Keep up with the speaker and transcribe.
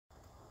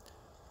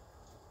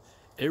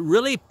It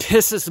really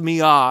pisses me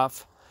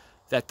off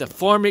that the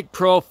Formic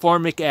Pro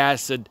formic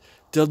acid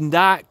did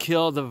not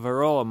kill the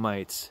Varroa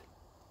mites.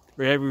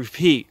 I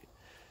repeat,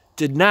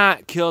 did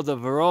not kill the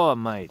Varroa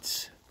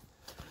mites.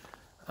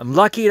 I'm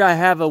lucky that I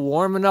have a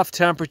warm enough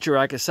temperature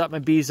I can set my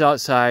bees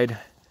outside.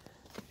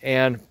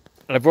 And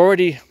I've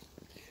already,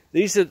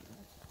 there's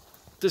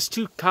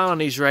 2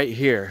 colonies right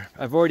here.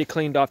 I've already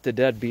cleaned off the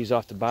dead bees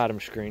off the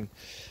bottom screen.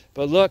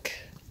 But look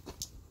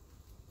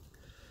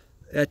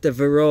at the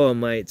Varroa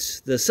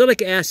mites. The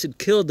acylic acid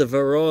killed the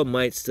Varroa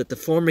mites that the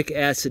formic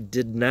acid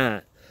did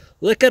not.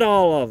 Look at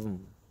all of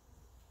them.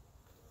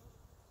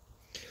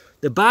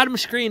 The bottom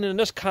screen in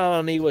this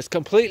colony was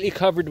completely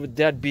covered with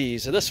dead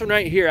bees. So this one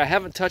right here, I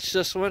haven't touched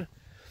this one.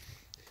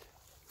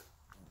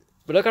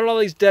 But look at all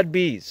these dead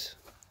bees.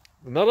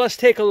 Now let's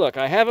take a look.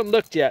 I haven't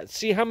looked yet.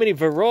 See how many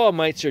Varroa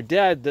mites are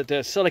dead that the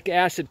acylic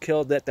acid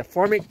killed that the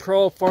Formic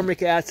Pro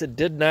formic acid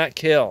did not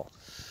kill.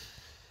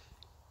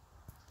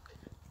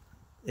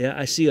 Yeah,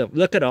 I see them.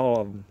 Look at all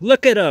of them.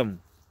 Look at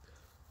them.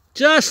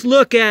 Just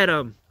look at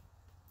them.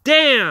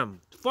 Damn!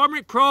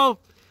 Formic Pro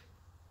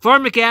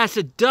formic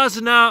acid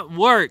does not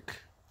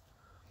work.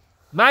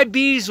 My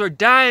bees were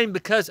dying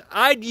because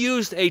I'd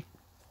used a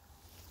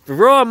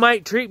Varroa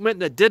mite treatment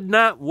that did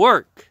not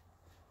work.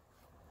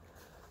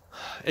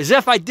 As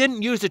if I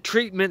didn't use the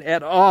treatment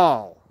at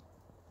all.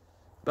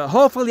 But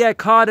hopefully I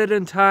caught it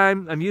in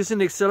time. I'm using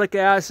the acylic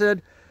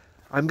acid.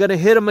 I'm going to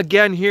hit them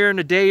again here in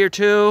a day or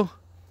 2.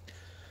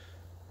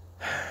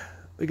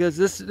 Because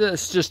this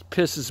just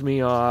pisses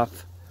me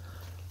off.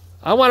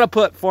 I want to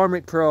put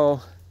Formic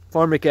Pro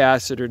formic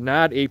acid or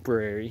NOD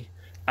Apiary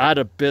out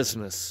of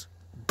business.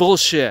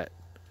 Bullshit.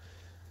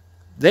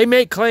 They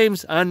make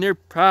claims on their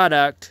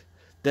product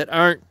that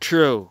aren't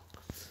true.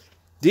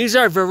 These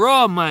are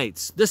Varroa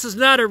mites. This is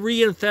not a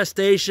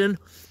re-infestation.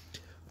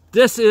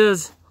 This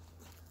is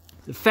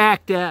the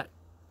fact that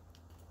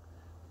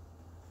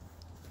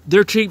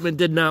their treatment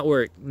did not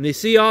work. And you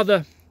see all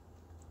the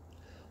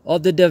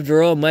dead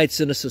Varroa mites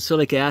in this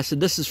acylic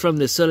acid. This is from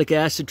the acylic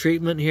acid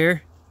treatment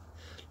here.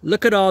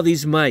 Look at all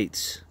these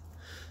mites.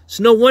 It's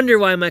no wonder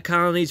why my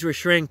colonies were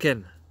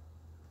shrinking.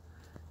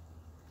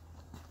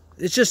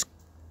 It's just,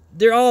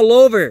 they're all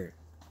over.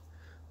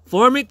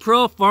 Formic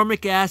Pro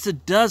formic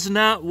acid does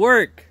not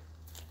work.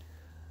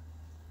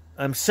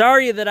 I'm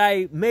sorry that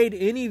I made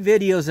any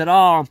videos at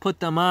all and put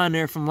them on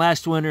there from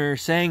last winter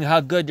saying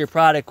how good your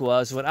product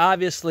was, when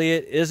obviously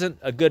it isn't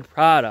a good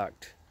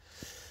product.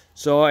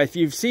 So if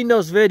you've seen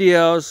those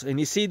videos and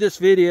you see this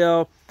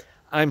video,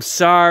 I'm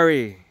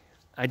sorry.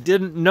 I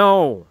didn't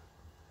know.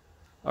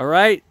 All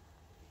right?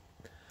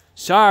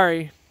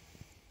 Sorry.